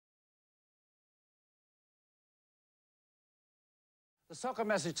The soccer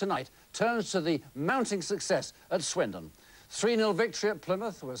message tonight turns to the mounting success at Swindon. 3-0 victory at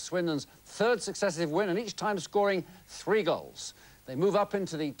Plymouth was Swindon's third successive win, and each time scoring 3 goals. They move up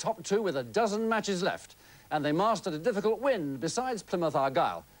into the top 2 with a dozen matches left, and they mastered a difficult win besides Plymouth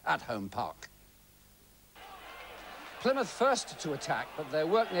Argyle at home park. Plymouth first to attack, but their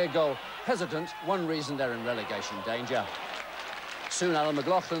work near goal hesitant, one reason they're in relegation danger. Soon Alan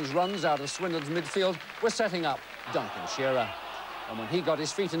McLaughlin's runs out of Swindon's midfield were setting up Duncan Shearer. And when he got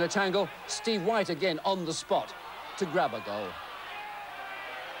his feet in a tangle, Steve White again on the spot to grab a goal.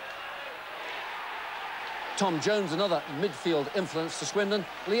 Tom Jones, another midfield influence to Swindon,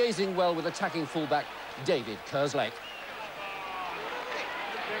 liaising well with attacking fullback David Kerslake.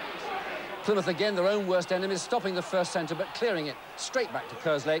 Plymouth again, their own worst enemies, stopping the first centre but clearing it straight back to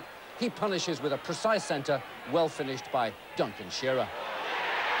Kerslake. He punishes with a precise centre, well finished by Duncan Shearer.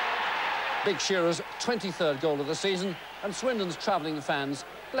 Big Shearer's 23rd goal of the season, and Swindon's travelling fans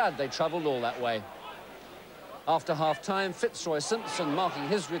glad they travelled all that way. After half-time, Fitzroy Simpson marking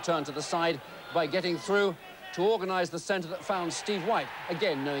his return to the side by getting through to organise the centre that found Steve White,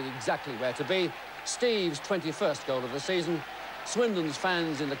 again knowing exactly where to be. Steve's 21st goal of the season. Swindon's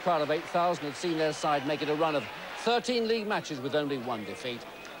fans in the crowd of 8,000 had seen their side make it a run of 13 league matches with only 1 defeat.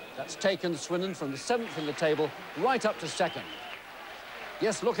 That's taken Swindon from the 7th in the table right up to 2nd.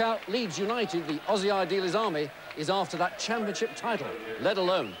 Yes, look out, Leeds United, the Aussie Idealist army, is after that championship title, let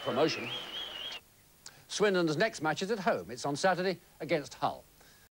alone promotion. Swindon's next match is at home. It's on Saturday against Hull.